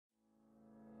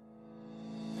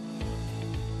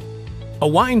A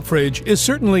wine fridge is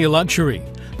certainly a luxury,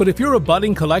 but if you're a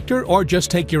budding collector or just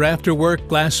take your after-work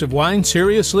glass of wine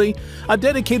seriously, a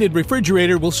dedicated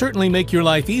refrigerator will certainly make your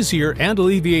life easier and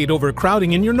alleviate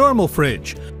overcrowding in your normal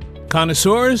fridge.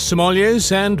 Connoisseurs,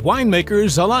 sommeliers, and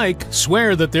winemakers alike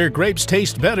swear that their grapes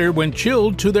taste better when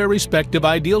chilled to their respective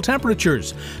ideal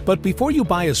temperatures. But before you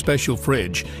buy a special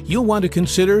fridge, you'll want to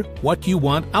consider what you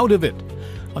want out of it.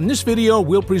 On this video,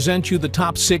 we'll present you the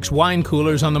top 6 wine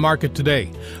coolers on the market today.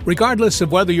 Regardless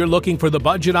of whether you're looking for the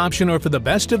budget option or for the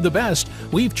best of the best,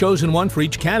 we've chosen one for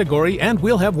each category and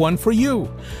we'll have one for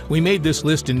you. We made this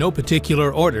list in no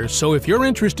particular order, so if you're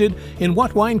interested in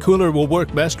what wine cooler will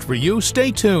work best for you,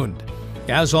 stay tuned.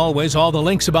 As always, all the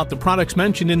links about the products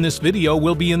mentioned in this video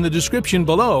will be in the description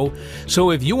below,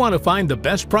 so if you want to find the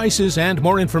best prices and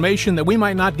more information that we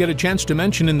might not get a chance to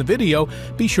mention in the video,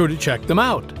 be sure to check them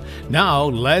out. Now,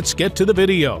 let's get to the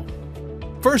video.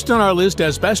 First on our list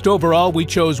as best overall, we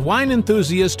chose Wine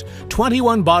Enthusiast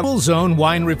 21 Bottle Zone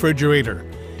Wine Refrigerator.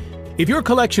 If your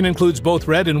collection includes both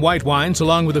red and white wines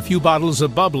along with a few bottles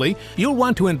of bubbly, you'll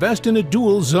want to invest in a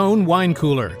dual zone wine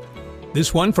cooler.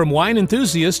 This one from Wine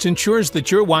Enthusiast ensures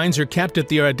that your wines are kept at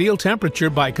their ideal temperature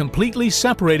by completely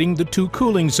separating the two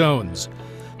cooling zones.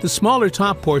 The smaller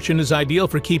top portion is ideal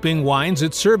for keeping wines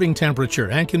at serving temperature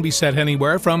and can be set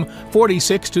anywhere from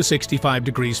 46 to 65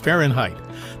 degrees Fahrenheit.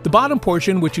 The bottom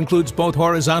portion, which includes both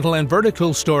horizontal and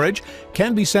vertical storage,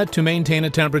 can be set to maintain a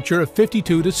temperature of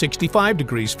 52 to 65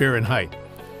 degrees Fahrenheit.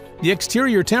 The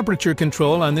exterior temperature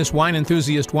control on this Wine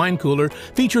Enthusiast wine cooler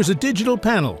features a digital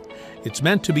panel. It's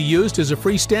meant to be used as a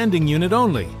freestanding unit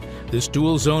only. This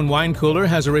dual-zone wine cooler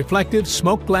has a reflective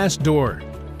smoke glass door.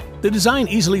 The design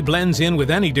easily blends in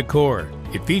with any decor.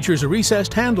 It features a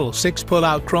recessed handle, 6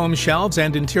 pull-out chrome shelves,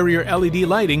 and interior LED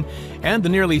lighting, and the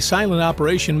nearly silent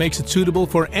operation makes it suitable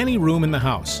for any room in the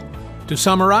house. To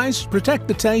summarize, protect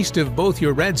the taste of both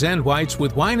your reds and whites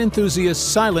with Wine Enthusiast's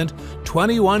silent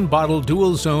 21-bottle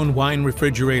dual-zone wine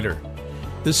refrigerator.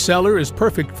 This cellar is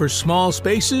perfect for small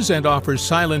spaces and offers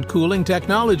silent cooling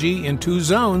technology in 2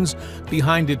 zones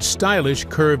behind its stylish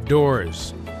curved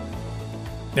doors.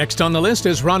 Next on the list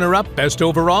as runner-up best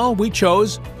overall, we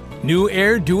chose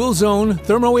NewAir Dual Zone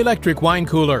Thermoelectric Wine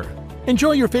Cooler.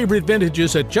 Enjoy your favorite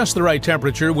vintages at just the right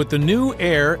temperature with the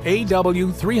NewAir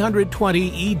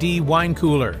AW320ED wine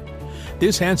cooler.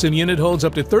 This handsome unit holds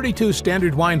up to 32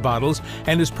 standard wine bottles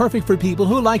and is perfect for people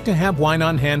who like to have wine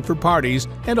on hand for parties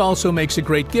and also makes a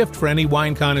great gift for any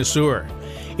wine connoisseur.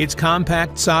 Its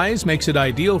compact size makes it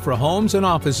ideal for homes and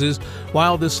offices,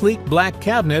 while the sleek black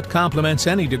cabinet complements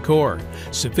any decor.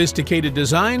 Sophisticated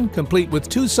design, complete with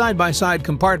 2 side-by-side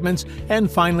compartments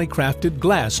and finely crafted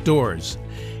glass doors.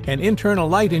 An internal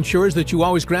light ensures that you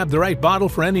always grab the right bottle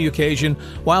for any occasion,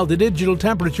 while the digital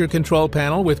temperature control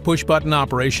panel with push-button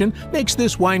operation makes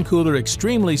this wine cooler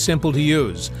extremely simple to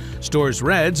use. Stores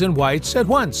reds and whites at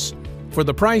once. For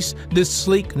the price, this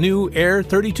sleek NewAir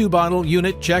 32-bottle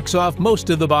unit checks off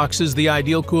most of the boxes the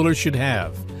ideal cooler should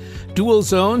have. Dual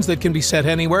zones that can be set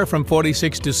anywhere from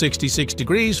 46 to 66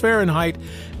 degrees Fahrenheit,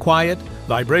 quiet,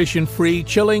 vibration-free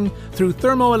chilling through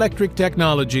thermoelectric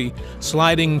technology,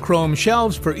 sliding chrome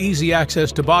shelves for easy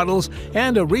access to bottles,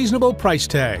 and a reasonable price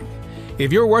tag.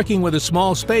 If you're working with a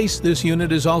small space, this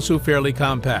unit is also fairly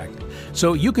compact,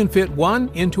 so you can fit one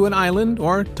into an island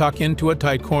or tuck into a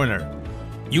tight corner.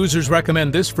 Users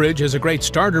recommend this fridge as a great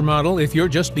starter model if you're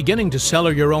just beginning to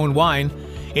cellar your own wine.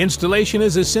 Installation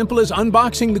is as simple as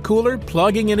unboxing the cooler,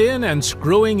 plugging it in, and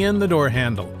screwing in the door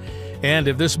handle. And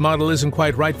if this model isn't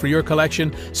quite right for your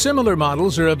collection, similar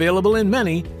models are available in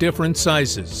many different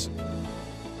sizes.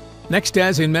 Next,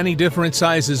 as in many different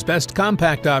sizes best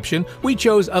compact option, we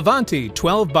chose Avanti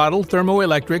 12-bottle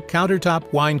thermoelectric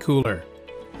countertop wine cooler.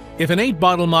 If an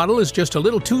 8-bottle model is just a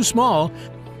little too small,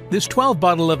 this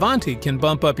 12-bottle Avanti can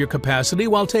bump up your capacity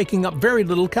while taking up very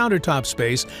little countertop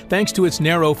space thanks to its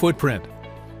narrow footprint.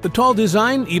 The tall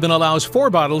design even allows 4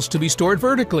 bottles to be stored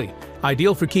vertically,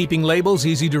 ideal for keeping labels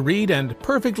easy to read and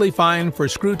perfectly fine for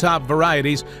screw-top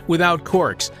varieties without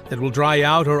corks that will dry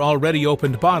out or already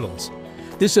opened bottles.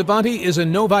 This Avanti is a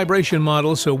no-vibration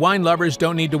model, so wine lovers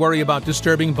don't need to worry about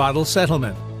disturbing bottle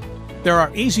settlement. There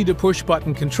are easy-to-push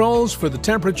button controls for the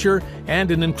temperature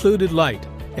and an included light.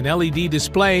 An LED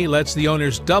display lets the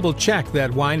owners double-check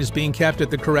that wine is being kept at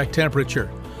the correct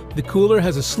temperature. The cooler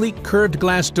has a sleek curved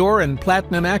glass door and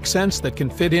platinum accents that can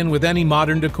fit in with any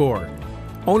modern decor.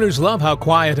 Owners love how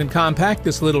quiet and compact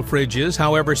this little fridge is.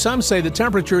 However, some say the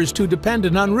temperature is too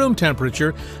dependent on room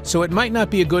temperature, so it might not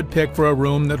be a good pick for a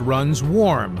room that runs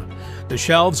warm. The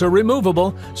shelves are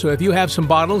removable, so if you have some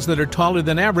bottles that are taller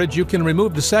than average, you can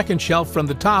remove the second shelf from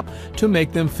the top to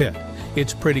make them fit.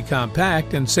 It's pretty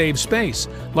compact and saves space.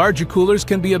 Larger coolers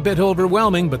can be a bit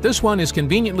overwhelming, but this one is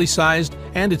conveniently sized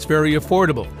and it's very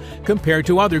affordable. Compared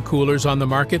to other coolers on the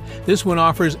market, this one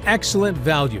offers excellent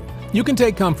value. You can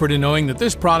take comfort in knowing that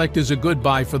this product is a good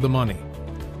buy for the money.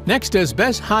 Next, as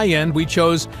best high-end, we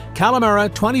chose Calamara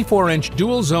 24-inch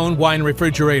dual-zone wine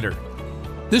refrigerator.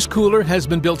 This cooler has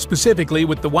been built specifically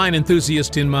with the wine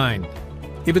enthusiast in mind.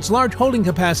 If its large holding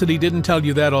capacity didn't tell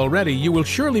you that already, you will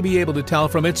surely be able to tell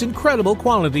from its incredible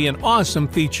quality and awesome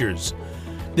features.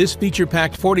 This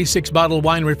feature-packed 46-bottle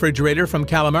wine refrigerator from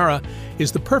Calamara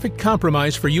is the perfect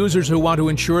compromise for users who want to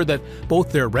ensure that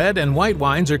both their red and white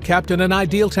wines are kept at an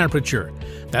ideal temperature.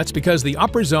 That's because the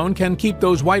upper zone can keep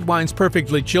those white wines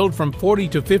perfectly chilled from 40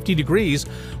 to 50 degrees,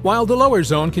 while the lower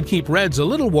zone can keep reds a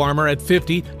little warmer at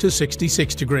 50 to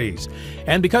 66 degrees.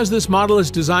 And because this model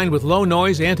is designed with low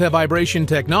noise anti-vibration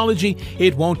technology,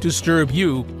 it won't disturb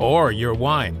you or your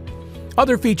wine.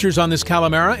 Other features on this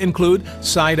Calamara include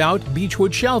side-out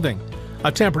beechwood shelving,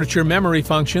 a temperature memory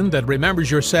function that remembers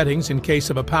your settings in case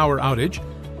of a power outage,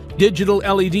 digital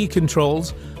LED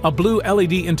controls, a blue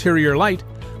LED interior light,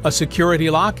 a security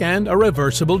lock, and a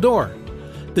reversible door.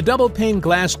 The double-pane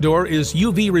glass door is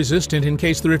UV resistant in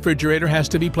case the refrigerator has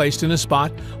to be placed in a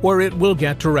spot where it will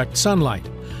get direct sunlight.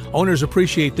 Owners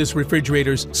appreciate this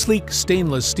refrigerator's sleek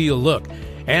stainless steel look.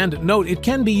 And note, it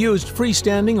can be used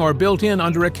freestanding or built in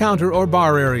under a counter or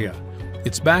bar area.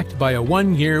 It's backed by a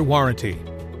 1-year warranty.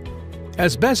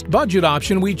 As best budget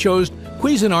option, we chose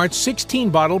Cuisinart's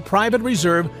 16-bottle private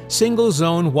reserve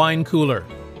single-zone wine cooler.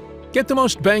 Get the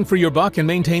most bang for your buck and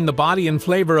maintain the body and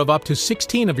flavor of up to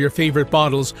 16 of your favorite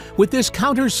bottles with this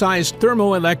counter-sized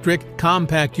thermoelectric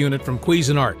compact unit from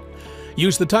Cuisinart.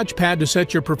 Use the touchpad to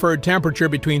set your preferred temperature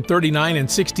between 39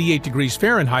 and 68 degrees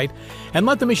Fahrenheit and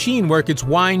let the machine work its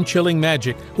wine chilling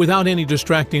magic without any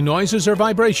distracting noises or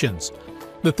vibrations.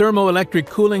 The thermoelectric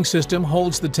cooling system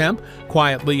holds the temp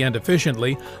quietly and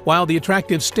efficiently, while the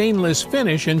attractive stainless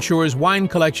finish ensures wine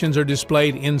collections are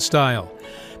displayed in style.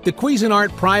 The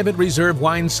Cuisinart Private Reserve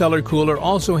Wine Cellar Cooler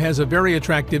also has a very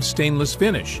attractive stainless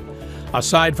finish.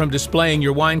 Aside from displaying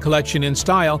your wine collection in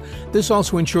style, this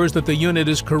also ensures that the unit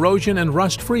is corrosion and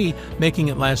rust-free, making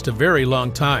it last a very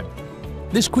long time.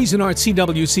 This Cuisinart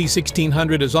CWC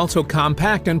 1600 is also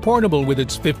compact and portable with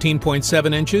its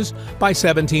 15.7 inches by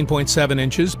 17.7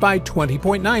 inches by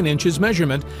 20.9 inches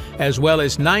measurement, as well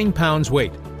as 9 pounds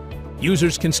weight.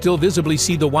 Users can still visibly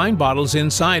see the wine bottles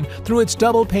inside through its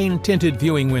double-pane tinted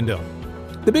viewing window.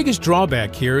 The biggest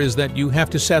drawback here is that you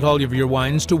have to set all of your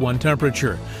wines to one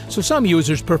temperature, so some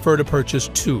users prefer to purchase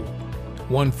two.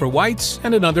 One for whites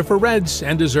and another for reds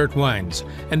and dessert wines.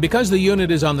 And because the unit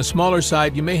is on the smaller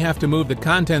side, you may have to move the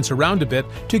contents around a bit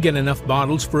to get enough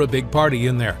bottles for a big party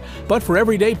in there. But for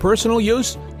everyday personal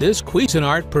use, this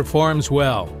Cuisinart performs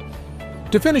well.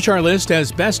 To finish our list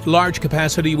as best large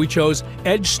capacity, we chose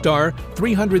Edge Star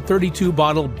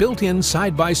 332-bottle built-in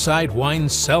side-by-side wine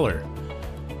cellar.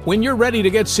 When you're ready to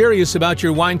get serious about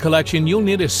your wine collection, you'll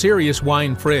need a serious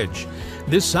wine fridge.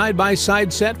 This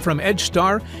side-by-side set from Edge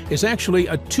Star is actually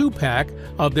a 2-pack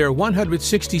of their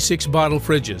 166-bottle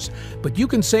fridges, but you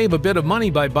can save a bit of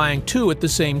money by buying 2 at the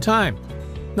same time.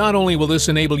 Not only will this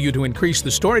enable you to increase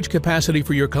the storage capacity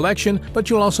for your collection, but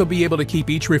you'll also be able to keep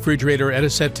each refrigerator at a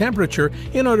set temperature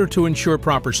in order to ensure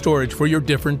proper storage for your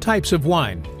different types of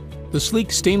wine. The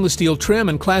sleek stainless steel trim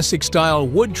and classic-style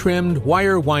wood-trimmed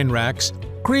wire wine racks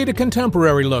create a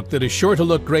contemporary look that is sure to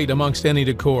look great amongst any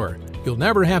decor. You'll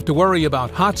never have to worry about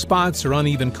hot spots or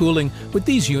uneven cooling with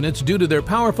these units due to their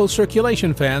powerful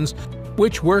circulation fans,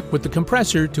 which work with the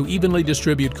compressor to evenly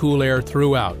distribute cool air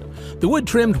throughout. The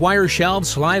wood-trimmed wire shelves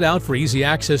slide out for easy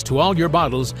access to all your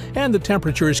bottles, and the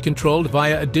temperature is controlled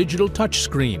via a digital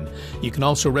touchscreen. You can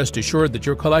also rest assured that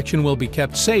your collection will be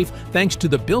kept safe thanks to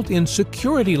the built-in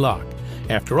security lock.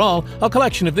 After all, a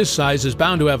collection of this size is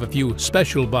bound to have a few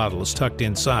special bottles tucked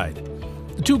inside.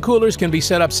 The 2 coolers can be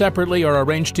set up separately or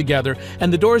arranged together,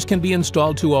 and the doors can be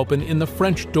installed to open in the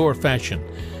French door fashion.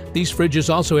 These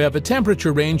fridges also have a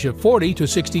temperature range of 40 to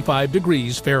 65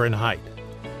 degrees Fahrenheit.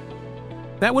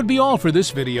 That would be all for this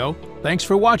video. Thanks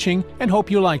for watching and hope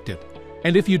you liked it.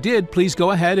 And if you did, please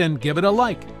go ahead and give it a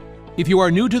like. If you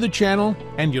are new to the channel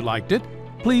and you liked it,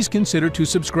 please consider to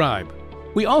subscribe.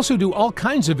 We also do all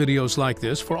kinds of videos like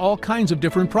this for all kinds of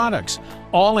different products,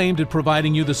 all aimed at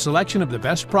providing you the selection of the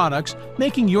best products,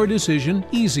 making your decision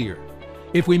easier.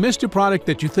 If we missed a product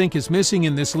that you think is missing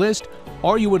in this list,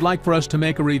 or you would like for us to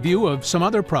make a review of some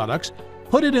other products,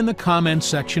 put it in the comments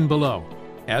section below.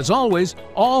 As always,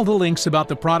 all the links about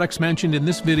the products mentioned in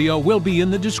this video will be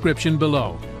in the description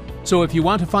below. So if you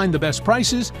want to find the best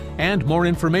prices and more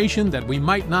information that we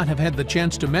might not have had the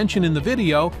chance to mention in the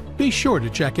video, be sure to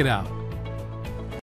check it out.